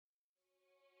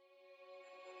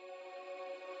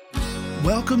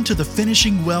Welcome to the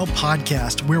Finishing Well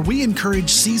podcast, where we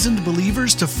encourage seasoned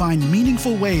believers to find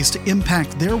meaningful ways to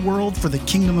impact their world for the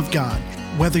kingdom of God.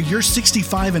 Whether you're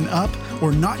 65 and up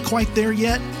or not quite there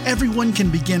yet, everyone can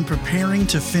begin preparing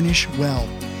to finish well.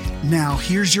 Now,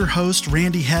 here's your host,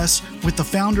 Randy Hess, with the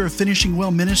founder of Finishing Well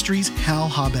Ministries, Hal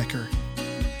Habecker.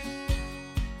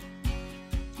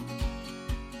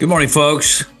 Good morning,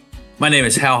 folks. My name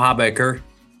is Hal Habecker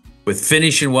with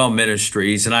Finishing Well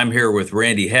Ministries, and I'm here with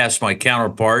Randy Hess, my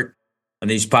counterpart on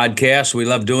these podcasts. We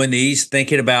love doing these,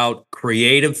 thinking about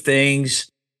creative things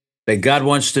that God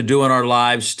wants to do in our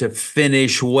lives to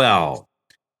finish well.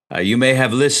 You may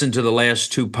have listened to the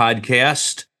last two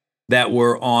podcasts that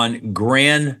were on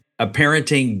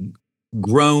parenting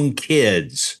grown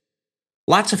kids.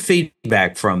 Lots of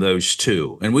feedback from those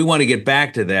two, and we want to get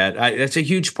back to that. That's a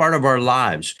huge part of our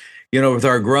lives, with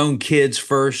our grown kids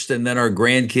first and then our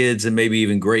grandkids and maybe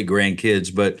even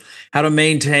great-grandkids, but how to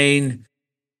maintain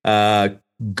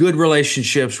good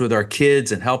relationships with our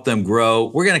kids and help them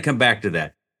grow. We're going to come back to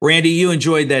that. Randy, you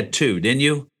enjoyed that too, didn't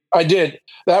you? I did.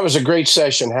 That was a great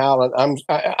session, Hal. And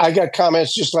I got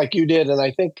comments just like you did, and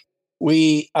I think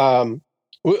we'll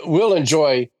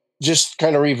enjoy just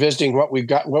kind of revisiting what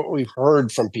we've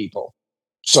heard from people.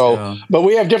 So, But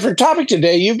we have different topic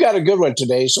today. You've got a good one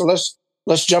today, so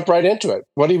let's jump right into it.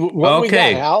 What do we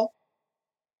got, Hal?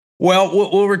 Well,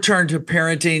 we'll return to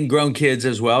parenting grown kids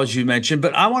as well, as you mentioned,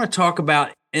 but I want to talk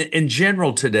about in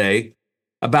general today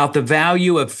about the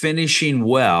value of finishing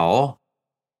well.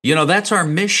 That's our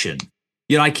mission.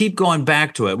 I keep going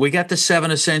back to it. We got the 7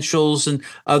 essentials and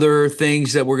other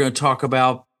things that we're going to talk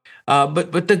about.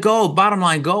 But the bottom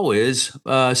line goal is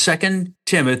 2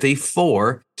 Timothy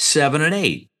 4, 7, and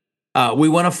 8. We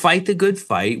want to fight the good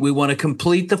fight. We want to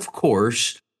complete the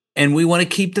course, and we want to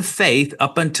keep the faith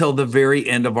up until the very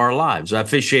end of our lives. I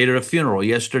officiated a funeral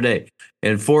yesterday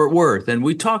in Fort Worth, and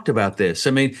we talked about this.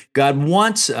 God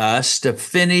wants us to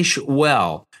finish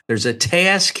well. There's a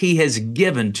task He has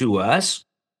given to us,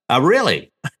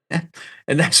 really. And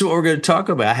that's what we're going to talk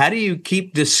about. How do you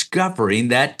keep discovering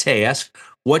that task?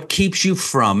 What keeps you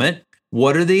from it?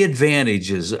 What are the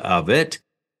advantages of it?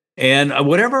 And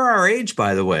whatever our age,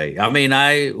 by the way. I'm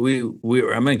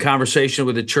in conversation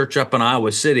with a church up in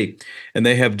Iowa City, and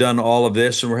they have done all of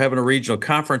this, and we're having a regional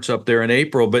conference up there in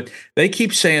April. But they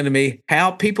keep saying to me,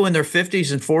 how people in their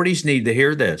 50s and 40s need to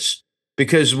hear this,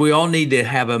 because we all need to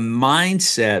have a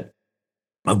mindset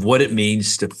of what it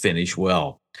means to finish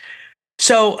well.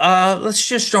 So let's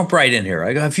just jump right in here.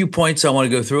 I got a few points I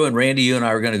want to go through, and Randy, you and I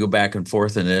are going to go back and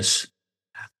forth in this.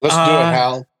 Let's do it,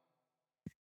 Hal.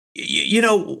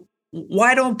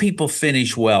 Why don't people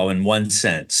finish well in one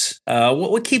sense?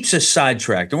 What keeps us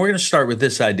sidetracked? And we're going to start with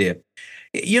this idea.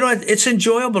 It's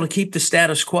enjoyable to keep the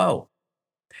status quo.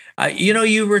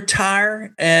 You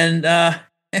retire and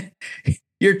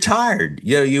you're tired.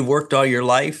 You've worked all your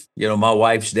life. My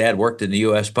wife's dad worked in the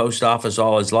U.S. Post Office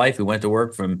all his life. He went to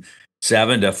work from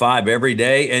 7 to 5 every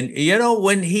day. And,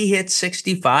 when he hit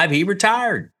 65, he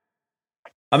retired.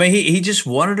 He just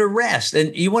wanted to rest.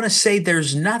 And you want to say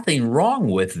there's nothing wrong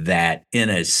with that in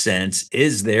a sense,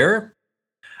 is there?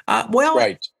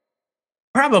 Right.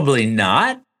 Probably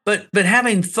not. But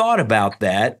having thought about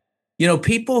that,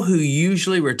 people who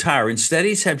usually retire, and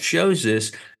studies have shows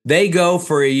this, they go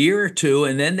for a year or two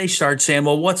and then they start saying,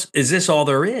 well, is this all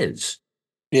there is?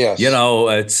 Yes.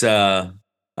 It's,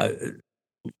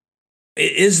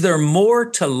 is there more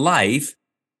to life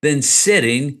than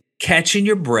sitting, catching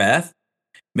your breath,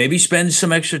 maybe spending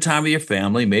some extra time with your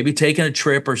family, maybe taking a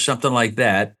trip or something like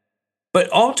that?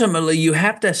 But ultimately, you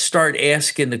have to start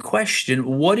asking the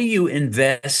question, what do you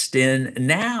invest in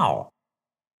now?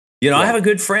 I have a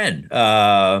good friend.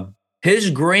 His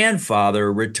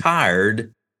grandfather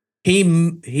retired.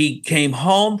 He came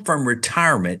home from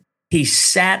retirement. He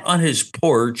sat on his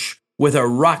porch with a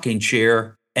rocking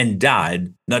chair and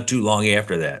died not too long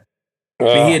after that. He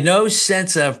had no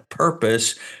sense of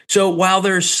purpose. So while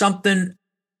there's something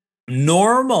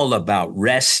normal about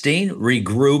resting,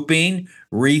 regrouping,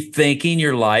 rethinking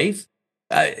your life,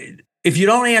 if you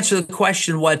don't answer the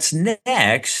question, what's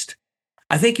next,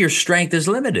 I think your strength is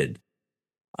limited.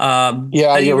 How do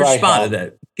you respond to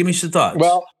that? Give me some thoughts.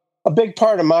 Well, a big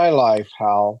part of my life,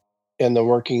 Hal, in the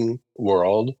working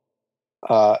world,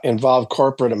 involved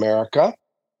corporate America.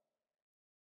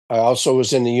 I also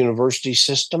was in the university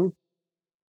system.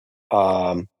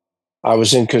 I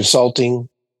was in consulting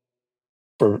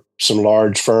for some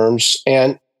large firms.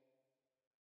 And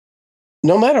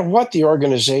no matter what the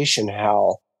organization,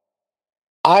 Hal,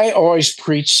 I always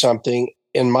preach something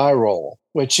in my role,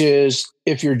 which is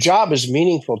if your job is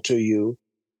meaningful to you,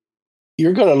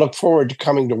 you're going to look forward to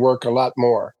coming to work a lot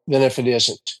more than if it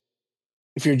isn't.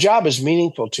 If your job is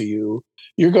meaningful to you,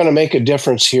 you're going to make a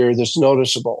difference here that's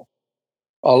noticeable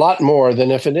a lot more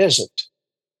than if it isn't.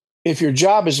 If your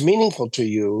job is meaningful to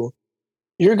you,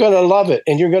 you're going to love it,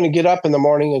 and you're going to get up in the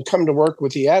morning and come to work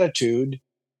with the attitude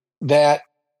that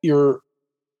your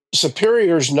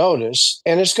superiors notice,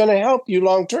 and it's going to help you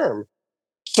long term.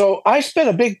 So I spent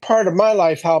a big part of my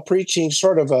life, Hal, preaching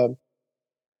sort of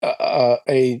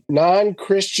a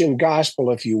non-Christian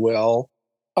gospel, if you will.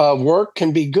 Work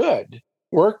can be good.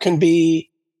 Work can be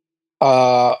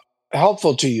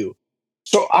helpful to you.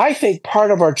 So I think part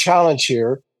of our challenge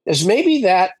here is maybe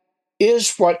that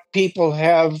is what people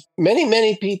have,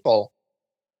 many people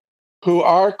who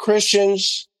are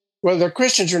Christians, whether they're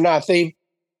Christians or not,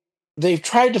 they've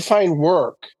tried to find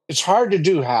work. It's hard to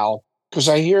do, Hal, because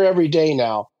I hear every day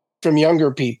now from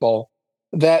younger people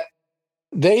that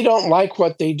they don't like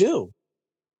what they do,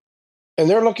 and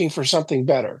they're looking for something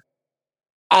better.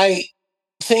 I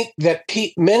think that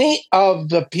many of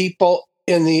the people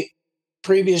in the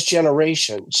previous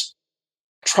generations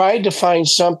tried to find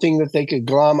something that they could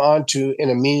glom onto in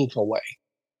a meaningful way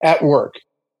at work.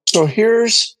 So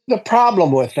here's the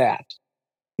problem with that.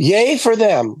 Yay for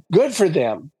them, good for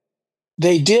them.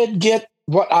 They did get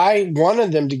what I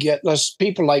wanted them to get, less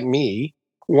people like me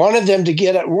wanted them to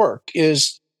get at work,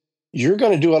 is you're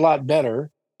going to do a lot better.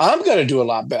 I'm going to do a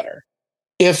lot better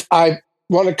if I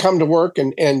want to come to work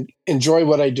and enjoy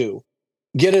what I do,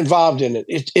 get involved in it.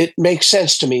 It makes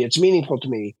sense to me. It's meaningful to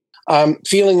me. I'm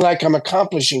feeling like I'm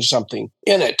accomplishing something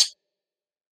in it.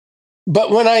 But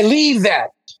when I leave that,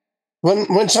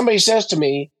 when somebody says to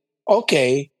me,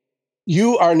 okay,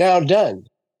 you are now done.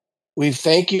 We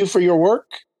thank you for your work.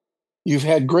 You've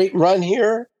had great run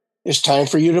here. It's time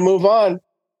for you to move on.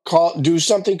 Do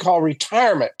something called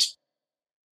retirement.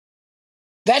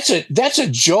 That's a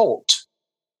jolt,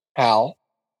 Hal.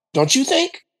 Don't you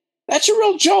think? That's a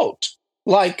real jolt.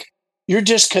 Like, you're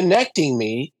disconnecting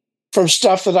me from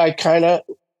stuff that I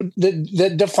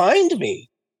that defined me,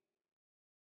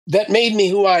 that made me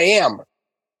who I am.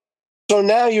 So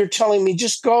now you're telling me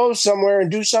just go somewhere and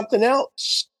do something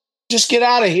else. Just get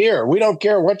out of here. We don't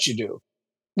care what you do,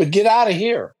 but get out of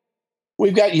here.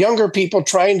 We've got younger people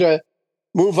trying to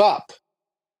move up,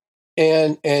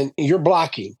 and you're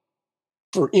blocking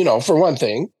for one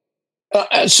thing.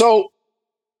 So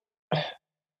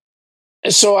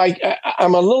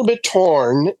I'm a little bit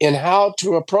torn in how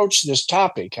to approach this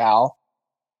topic, Hal,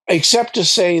 except to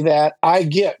say that I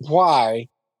get why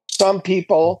some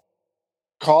people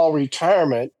call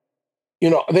retirement,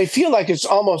 they feel like it's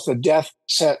almost a death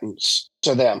sentence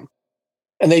to them.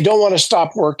 And they don't want to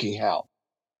stop working, Hal.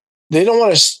 They don't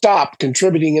want to stop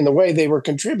contributing in the way they were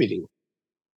contributing.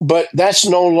 But that's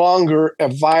no longer a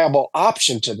viable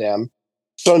option to them.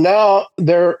 So now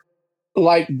they're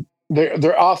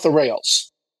off the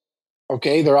rails.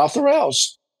 Okay, they're off the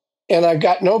rails. And I've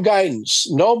got no guidance,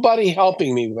 nobody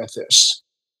helping me with this.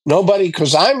 Nobody,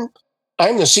 because I'm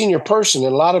the senior person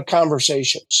in a lot of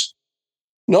conversations.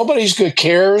 Nobody's good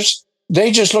cares.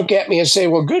 They just look at me and say,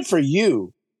 well, good for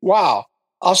you. Wow.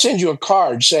 I'll send you a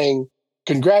card saying,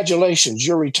 congratulations,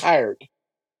 you're retired.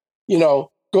 Go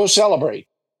celebrate.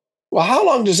 Well, how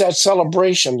long does that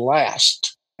celebration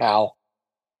last, Al?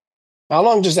 How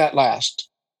long does that last?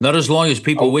 Not as long as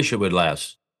people wish it would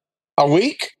last. A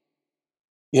week?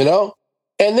 And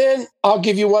then I'll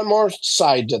give you one more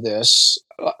side to this,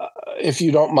 if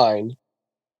you don't mind.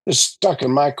 It's stuck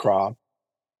in my craw.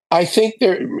 I think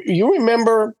you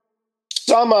remember,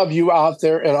 some of you out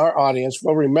there in our audience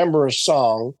will remember a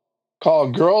song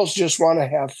called Girls Just Want to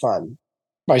Have Fun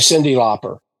by Cyndi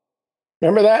Lauper.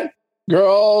 Remember that?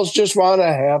 Girls just want to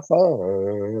have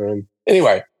fun.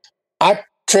 Anyway, I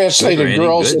translated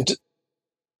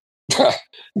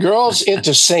girls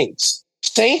into saints.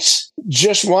 Saints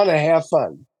just want to have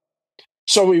fun.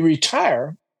 So we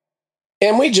retire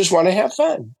and we just want to have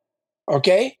fun.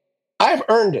 Okay? I've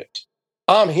earned it.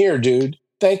 I'm here, dude.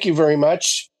 Thank you very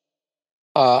much.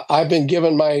 I've been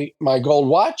given my gold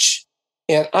watch,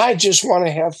 and I just want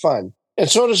to have fun. And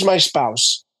so does my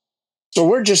spouse. So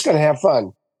we're just going to have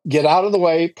fun. Get out of the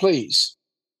way, please.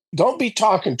 Don't be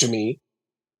talking to me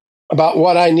about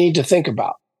what I need to think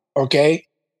about. Okay?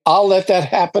 I'll let that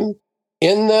happen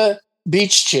in the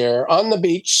beach chair, on the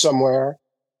beach somewhere,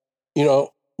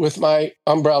 with my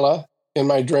umbrella and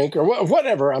my drink or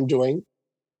whatever I'm doing,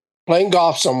 playing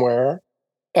golf somewhere.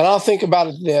 And I'll think about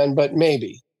it then, but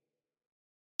maybe.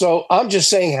 So I'm just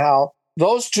saying how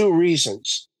those two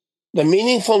reasons, the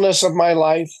meaningfulness of my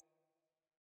life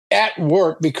at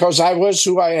work, because I was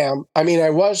who I am. I mean,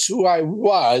 I was who I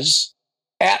was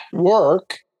at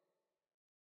work.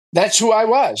 That's who I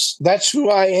was. That's who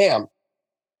I am.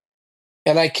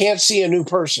 And I can't see a new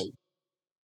person.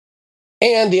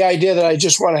 And the idea that I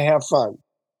just want to have fun,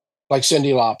 like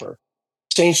Cyndi Lauper.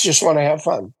 Saints just want to have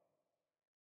fun.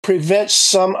 Prevents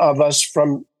some of us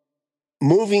from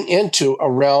moving into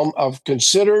a realm of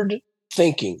considered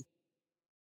thinking,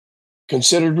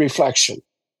 considered reflection,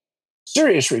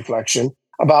 serious reflection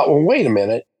about, well, wait a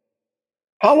minute,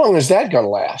 how long is that going to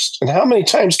last? And how many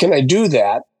times can I do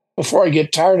that before I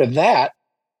get tired of that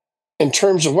in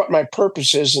terms of what my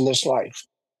purpose is in this life?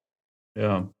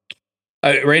 Yeah.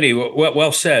 Randy,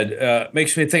 well said.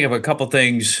 Makes me think of a couple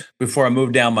things before I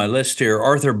move down my list here.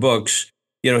 Arthur Brooks,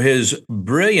 his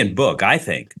brilliant book, I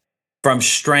think, From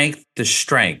Strength to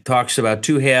Strength, talks about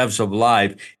two halves of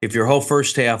life. If your whole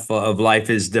first half of life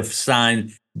is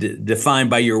defined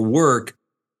by your work,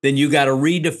 then you got to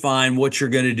redefine what you're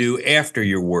going to do after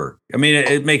your work. I mean,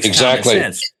 it makes common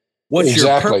sense. What's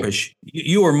your purpose?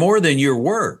 You are more than your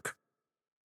work.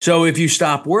 So if you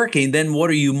stop working, then what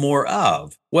are you more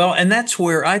of? Well, and that's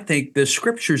where I think the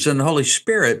scriptures and the Holy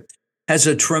Spirit has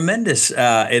a tremendous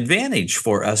advantage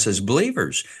for us as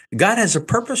believers. God has a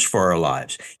purpose for our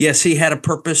lives. Yes, he had a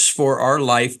purpose for our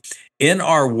life in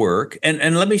our work.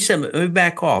 And let me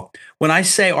back off. When I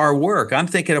say our work, I'm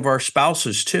thinking of our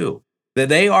spouses too, that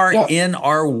they are in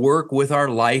our work with our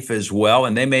life as well.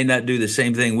 And they may not do the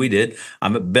same thing we did.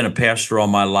 I've been a pastor all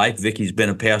my life. Vicky's been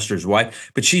a pastor's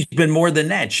wife, but she's been more than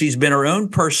that. She's been her own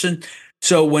person.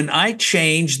 So when I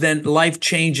change, then life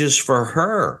changes for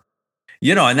her,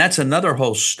 and that's another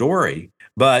whole story.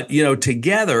 But,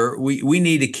 together we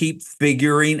need to keep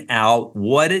figuring out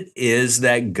what it is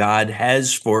that God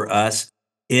has for us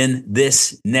in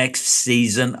this next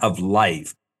season of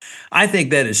life. I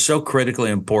think that is so critically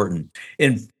important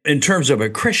in terms of a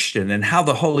Christian and how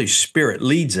the Holy Spirit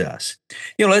leads us.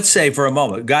 Let's say for a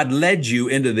moment, God led you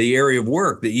into the area of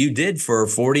work that you did for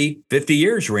 40, 50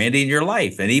 years, Randy, in your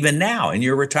life. And even now in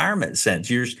your retirement sense,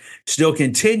 you're still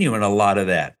continuing a lot of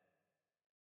that.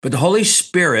 But the Holy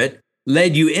Spirit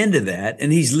led you into that,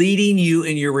 and he's leading you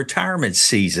in your retirement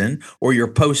season or your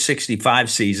post-65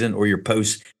 season or your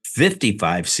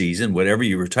post-55 season, whatever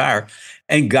you retire.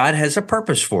 And God has a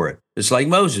purpose for it. It's like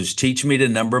Moses, teach me to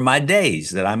number my days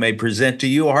that I may present to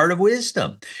you a heart of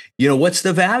wisdom. What's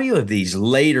the value of these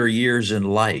later years in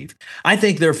life? I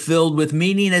think they're filled with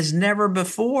meaning as never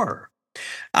before.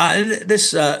 Let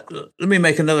me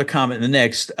make another comment in the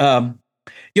next.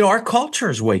 Our culture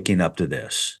is waking up to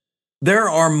this. There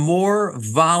are more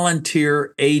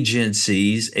volunteer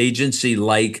agency-like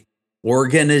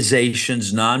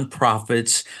organizations,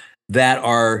 nonprofits that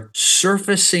are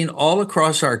surfacing all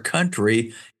across our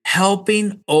country,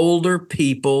 helping older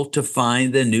people to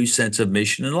find the new sense of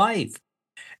mission in life.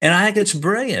 And I think it's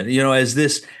brilliant,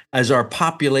 as our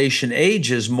population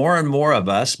ages, more and more of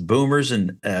us, boomers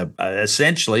and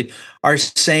essentially, are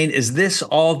saying, is this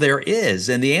all there is?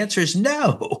 And the answer is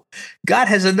no. God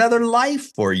has another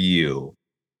life for you.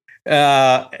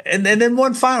 And then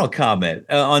one final comment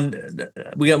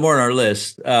we got more on our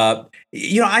list.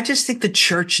 I just think the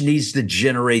church needs to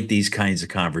generate these kinds of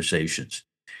conversations.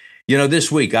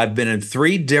 This week I've been in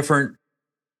 3 different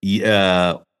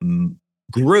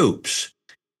groups,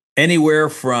 anywhere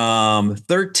from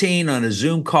 13 on a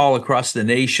Zoom call across the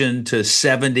nation to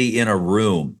 70 in a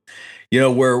room,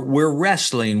 where we're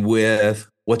wrestling with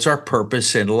what's our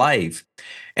purpose in life.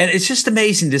 And it's just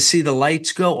amazing to see the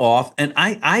lights go off. And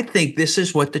I think this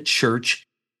is what the church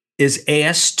is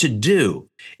asked to do.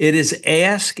 It is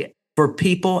asked for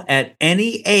people at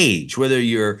any age, whether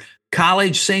you're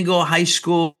college, single, high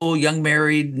school, young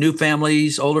married, new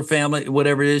families, older family,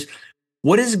 whatever it is.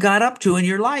 What is God up to in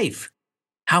your life?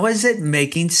 How is it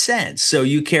making sense? So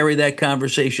you carry that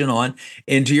conversation on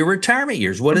into your retirement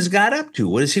years. What is God up to?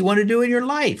 What does he want to do in your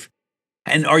life?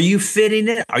 And are you fitting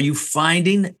it? Are you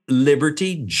finding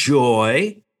liberty,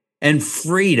 joy, and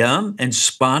freedom and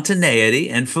spontaneity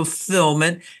and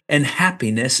fulfillment and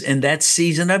happiness in that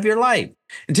season of your life?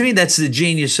 And to me, that's the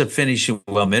genius of Finishing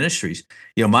Well Ministries.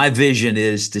 My vision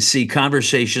is to see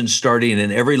conversations starting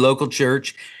in every local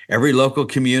church, every local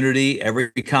community, every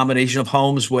combination of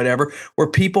homes, whatever, where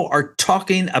people are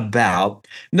talking about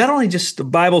not only just the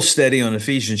Bible study on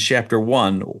Ephesians chapter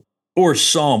 1 or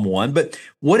Psalm 1, but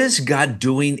what is God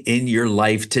doing in your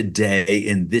life today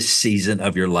in this season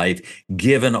of your life,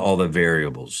 given all the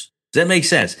variables? Does that make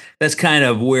sense? That's kind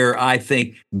of where I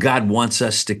think God wants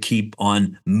us to keep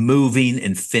on moving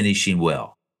and finishing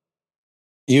well.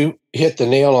 You hit the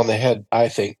nail on the head, I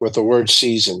think, with the word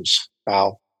seasons,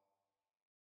 Al.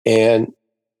 And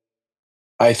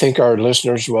I think our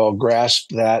listeners will grasp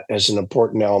that as an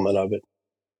important element of it.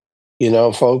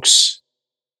 Folks,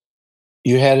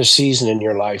 You had a season in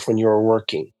your life when you were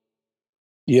working.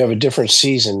 You have a different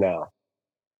season now.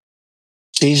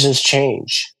 Seasons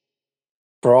change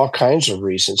for all kinds of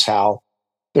reasons. How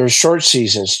there's short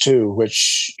seasons too,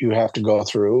 which you have to go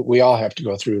through. We all have to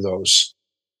go through those.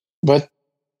 But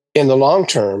in the long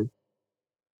term,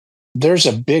 there's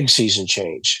a big season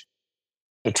change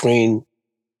between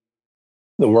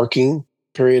the working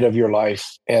period of your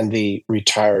life and the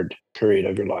retired period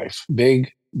of your life.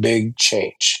 Big, big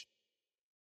change.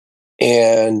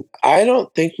 And I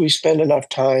don't think we spend enough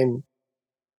time.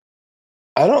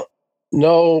 I don't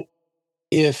know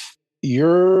if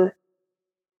your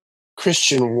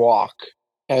Christian walk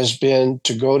has been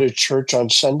to go to church on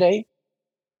Sunday,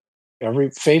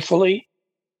 faithfully,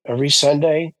 every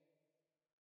Sunday,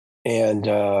 and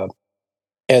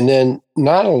then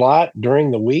not a lot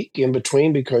during the week in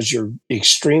between because you're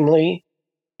extremely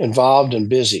involved and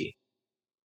busy.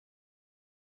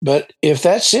 But if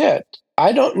that's it,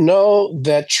 I don't know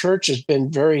that church has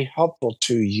been very helpful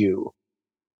to you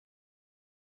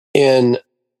in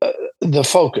the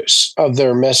focus of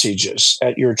their messages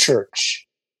at your church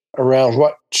around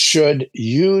what should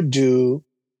you do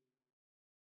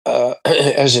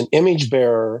as an image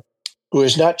bearer who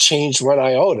has not changed one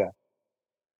iota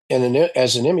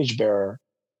as an image bearer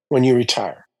when you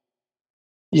retire.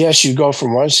 Yes, you go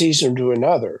from one season to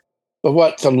another. But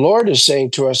what the Lord is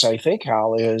saying to us, I think,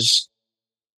 Hal, is,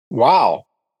 wow,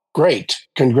 great,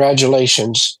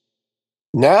 congratulations.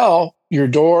 Now your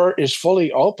door is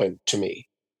fully open to me.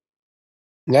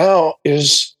 Now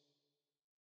is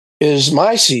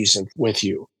my season with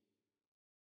you.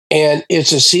 And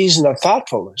it's a season of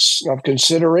thoughtfulness, of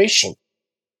consideration,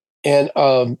 and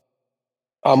a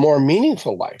more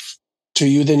meaningful life to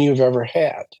you than you've ever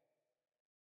had.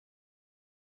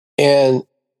 And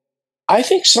I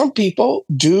think some people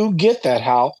do get that,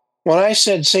 Hal. When I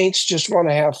said saints just want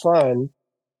to have fun,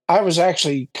 I was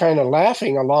actually kind of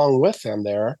laughing along with them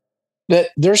there, that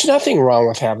there's nothing wrong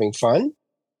with having fun.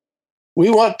 We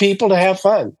want people to have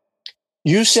fun.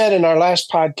 You said in our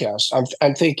last podcast,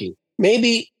 I'm thinking,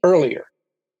 maybe earlier,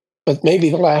 but maybe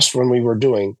the last one we were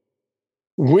doing,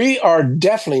 we are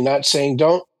definitely not saying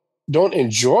don't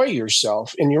enjoy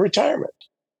yourself in your retirement.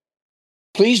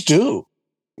 Please do.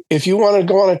 If you want to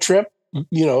go on a trip,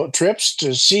 trips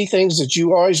to see things that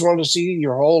you always wanted to see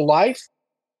your whole life,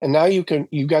 and now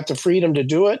you've got the freedom to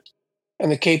do it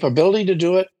and the capability to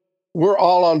do it, we're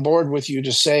all on board with you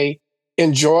to say,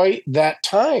 enjoy that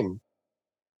time.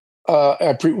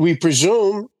 We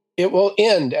presume it will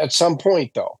end at some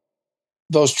point, though,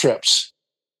 those trips.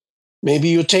 Maybe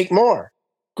you'll take more.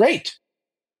 Great.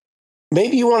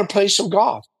 Maybe you want to play some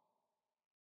golf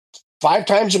 5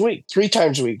 times a week, 3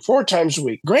 times a week, 4 times a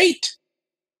week. Great.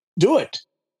 Do it.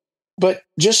 But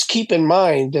just keep in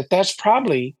mind that that's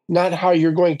probably not how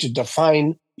you're going to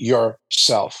define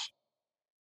yourself.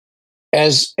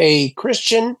 As a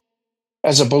Christian,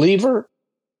 as a believer,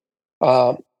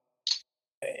 and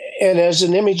as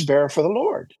an image bearer for the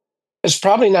Lord, it's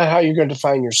probably not how you're going to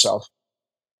define yourself.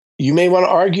 You may want to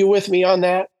argue with me on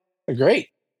that. Great.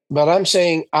 But I'm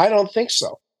saying I don't think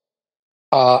so.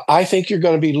 I think you're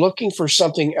going to be looking for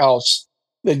something else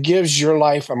that gives your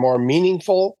life a more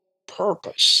meaningful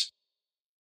purpose.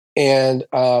 And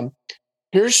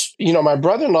here's, my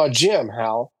brother-in-law, Jim,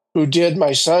 Hal, who did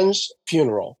my son's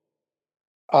funeral,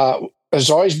 has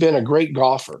always been a great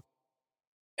golfer.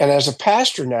 And as a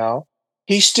pastor now,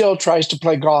 he still tries to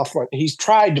play golf. He's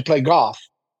tried to play golf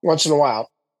once in a while.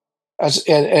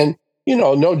 And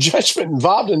no judgment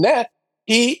involved in that.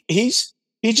 He's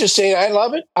just saying, I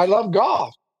love it. I love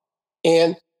golf.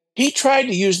 And he tried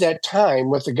to use that time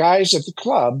with the guys at the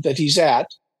club that he's at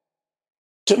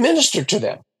to minister to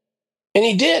them. And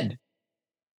he did.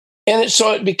 And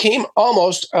so it became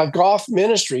almost a golf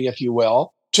ministry, if you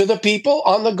will, to the people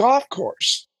on the golf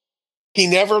course. He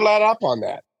never let up on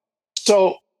that.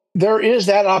 So there is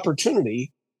that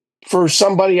opportunity for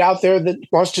somebody out there that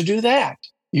wants to do that.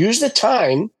 Use the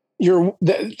time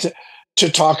to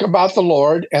talk about the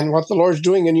Lord and what the Lord's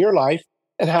doing in your life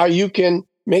and how you can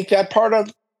make that part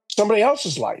of somebody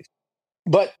else's life.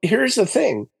 But here's the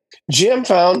thing. Jim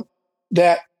found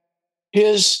that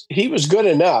he was good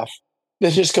enough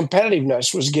that his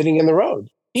competitiveness was getting in the road.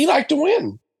 He liked to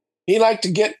win. He liked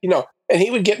to get, and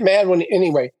he would get mad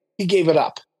anyway, he gave it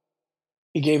up.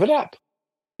 He gave it up.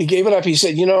 He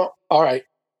said, all right,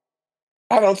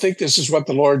 I don't think this is what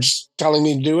the Lord's telling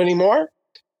me to do anymore.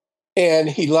 And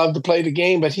he loved to play the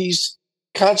game, but he's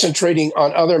concentrating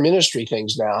on other ministry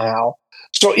things now, Hal.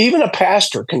 So even a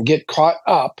pastor can get caught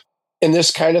up in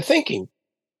this kind of thinking,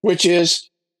 which is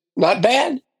not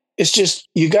bad. It's just,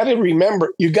 you got to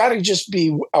remember, you got to just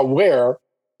be aware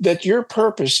that your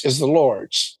purpose is the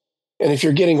Lord's. And if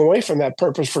you're getting away from that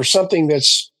purpose for something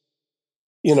that's,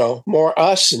 more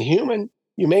us and human,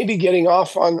 you may be getting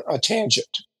off on a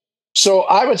tangent. So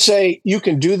I would say you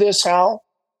can do this, Hal,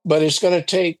 but it's going to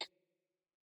take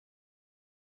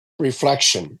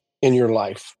reflection in your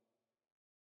life.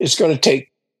 It's going to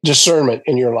take discernment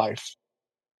in your life.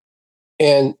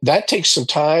 And that takes some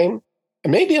time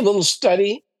and maybe a little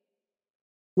study.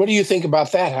 What do you think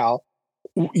about that, Hal?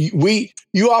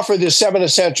 You offer the 7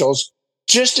 essentials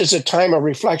just as a time of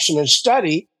reflection and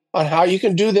study on how you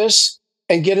can do this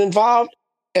and get involved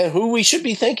and who we should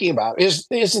be thinking about.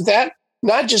 Isn't that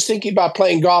not just thinking about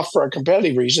playing golf for a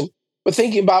competitive reason, but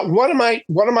thinking about what am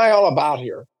I all about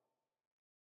here?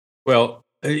 Well,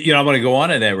 I want to go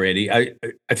on in that, Randy. I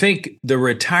think the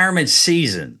retirement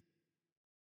season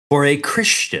for a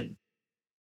Christian,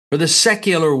 for the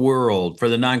secular world, for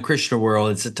the non-Christian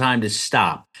world, it's a time to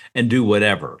stop and do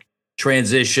whatever.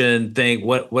 Transition, think,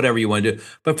 whatever you want to do.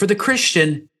 But for the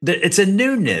Christian, it's a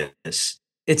newness.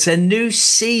 It's a new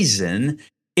season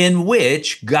in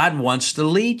which God wants to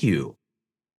lead you.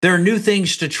 There are new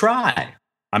things to try.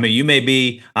 I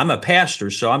mean, I'm a pastor,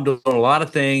 so I'm doing a lot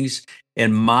of things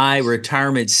in my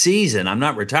retirement season. I'm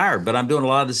not retired, but I'm doing a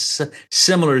lot of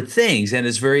similar things. And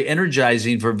it's very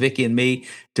energizing for Vicki and me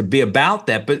to be about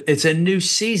that. But it's a new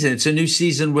season. It's a new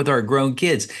season with our grown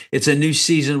kids. It's a new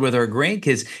season with our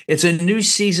grandkids. It's a new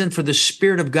season for the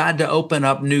Spirit of God to open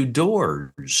up new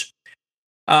doors.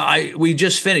 We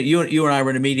just finished. You and I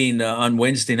were in a meeting on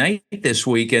Wednesday night this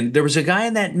week, and there was a guy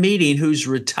in that meeting who's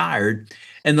retired,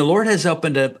 and the Lord has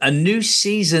opened up a new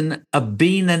season of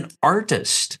being an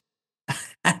artist.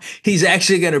 He's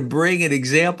actually going to bring an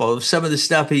example of some of the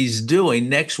stuff he's doing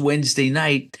next Wednesday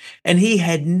night, and he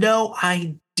had no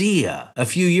idea a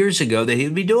few years ago that he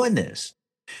would be doing this.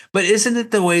 But isn't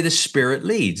it the way the Spirit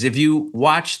leads? If you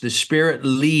watch the Spirit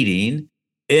leading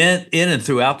in and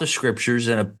throughout the Scriptures,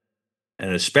 and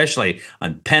especially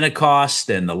on Pentecost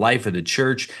and the life of the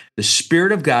church, the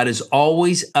Spirit of God is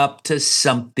always up to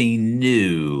something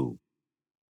new.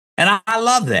 And I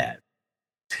love that.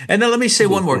 And then let me say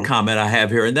one more comment I have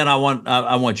here, and then I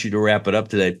want you to wrap it up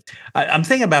today. I'm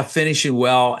thinking about finishing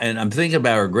well, and I'm thinking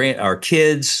about our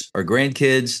kids, our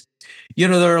grandkids. There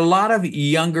are a lot of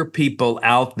younger people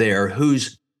out there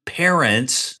whose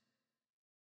parents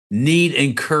need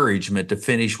encouragement to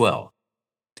finish well.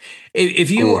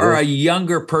 If you are a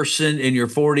younger person in your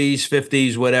 40s,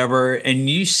 50s, whatever, and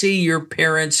you see your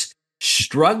parents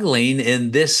struggling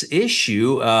in this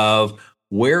issue of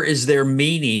where is their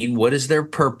meaning, what is their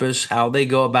purpose, how they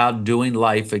go about doing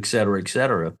life, et cetera,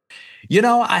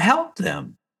 I help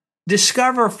them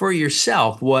discover for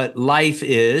yourself what life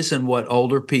is and what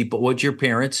what your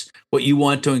parents, what you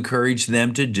want to encourage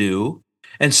them to do.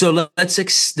 And so let's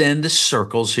extend the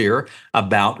circles here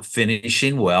about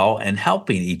finishing well and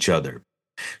helping each other.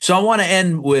 So I want to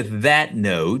end with that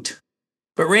note,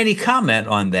 but Randy, comment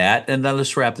on that, and then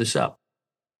let's wrap this up.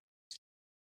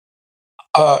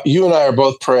 You and I are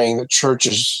both praying that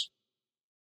churches,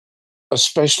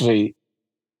 especially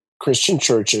Christian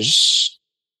churches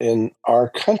in our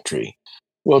country,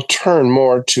 will turn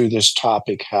more to this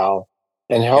topic, Hal,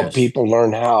 and help people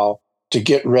learn how to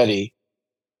get ready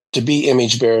to be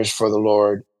image bearers for the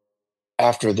Lord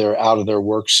after they're out of their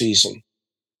work season.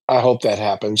 I hope that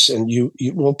happens, and you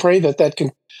will pray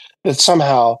that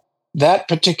somehow that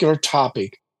particular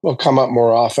topic will come up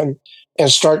more often and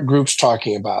start groups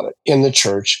talking about it in the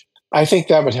church. I think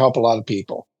that would help a lot of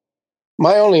people.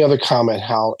 My only other comment,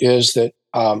 Hal, is that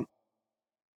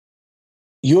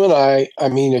you and I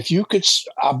mean,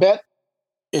 I bet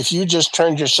if you just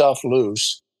turned yourself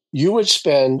loose, you would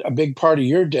spend a big part of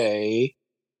your day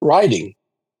writing,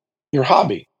 your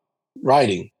hobby,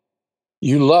 writing.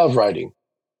 You love writing.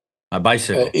 My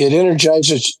bicycle. It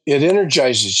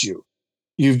energizes you.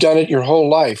 You've done it your whole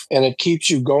life, and it keeps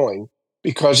you going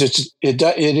because it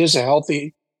is a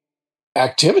healthy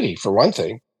activity, for one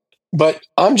thing. But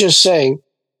I'm just saying,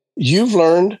 you've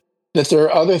learned that there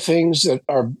are other things that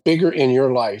are bigger in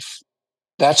your life.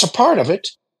 That's a part of it,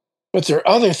 but there are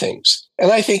other things.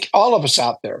 And I think all of us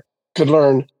out there could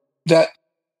learn that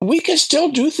we can still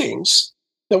do things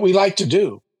that we like to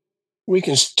do. We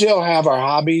can still have our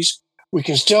hobbies. We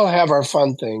can still have our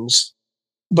fun things,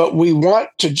 but we want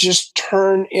to just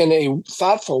turn in a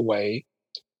thoughtful way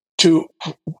to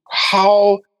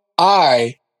how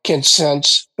I can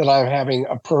sense that I'm having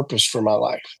a purpose for my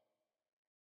life,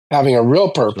 having a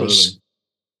real purpose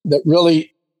that really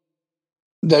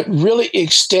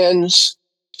extends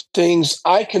things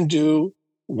I can do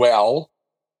well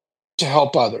to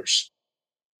help others.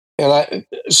 And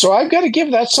so I've got to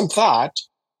give that some thought.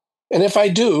 And if I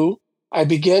do, I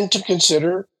begin to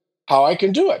consider how I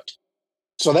can do it.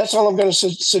 So that's all I'm going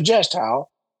to suggest,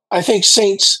 Hal. I think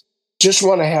saints just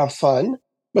want to have fun,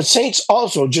 but saints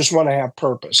also just want to have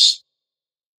purpose.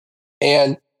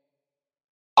 And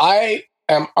I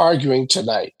am arguing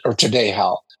tonight or today,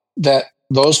 Hal, that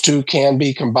those two can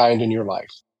be combined in your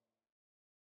life.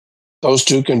 Those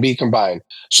two can be combined.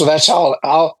 So that's how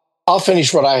I'll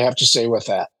finish what I have to say with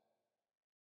that.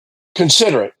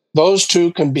 Consider it. Those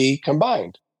two can be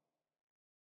combined.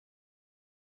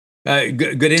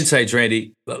 Good insights,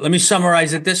 Randy. Let me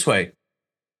summarize it this way.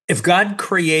 If God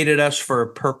created us for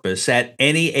a purpose at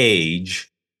any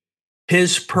age,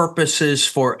 his purposes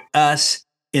for us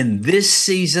in this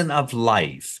season of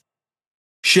life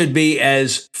should be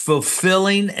as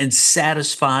fulfilling and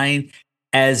satisfying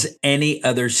as any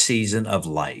other season of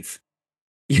life.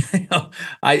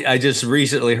 I just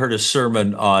recently heard a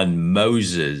sermon on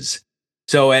Moses.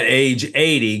 So at age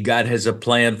 80, God has a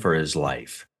plan for his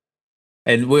life.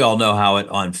 And we all know how it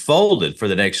unfolded for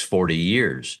the next 40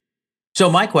 years. So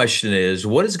my question is,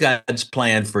 what is God's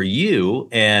plan for you?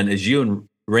 And as you and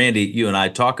Randy, you and I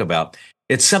talk about,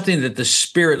 it's something that the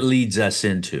Spirit leads us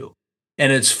into.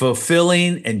 And it's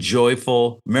fulfilling and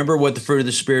joyful. Remember what the fruit of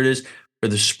the Spirit is?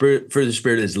 Fruit of the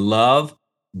Spirit is love,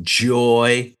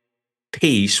 joy,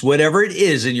 peace, whatever it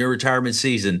is in your retirement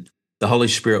season. The Holy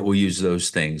Spirit will use those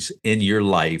things in your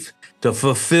life to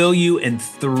fulfill you and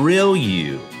thrill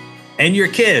you and your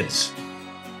kids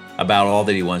about all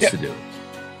that he wants to do.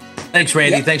 Thanks,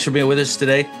 Randy. Thanks for being with us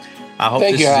today. I hope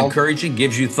this is encouraging,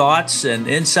 gives you thoughts and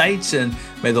insights, and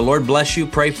may the Lord bless you.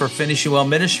 Pray for Finishing Well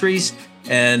Ministries,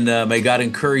 and may God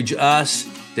encourage us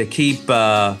to keep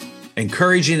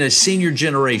encouraging a senior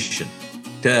generation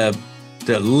to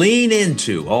lean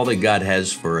into all that God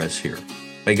has for us here.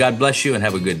 May God bless you and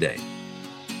have a good day.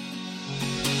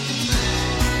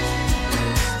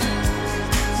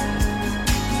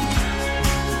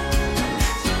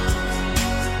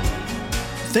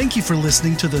 Thank you for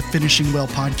listening to the Finishing Well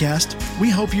podcast. We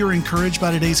hope you're encouraged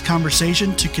by today's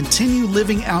conversation to continue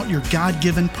living out your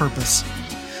God-given purpose.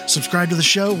 Subscribe to the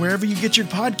show wherever you get your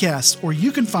podcasts, or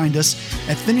you can find us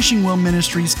at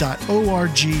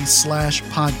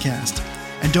finishingwellministries.org/podcast.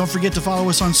 And don't forget to follow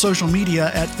us on social media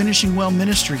at Finishing Well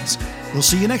Ministries. We'll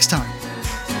see you next time.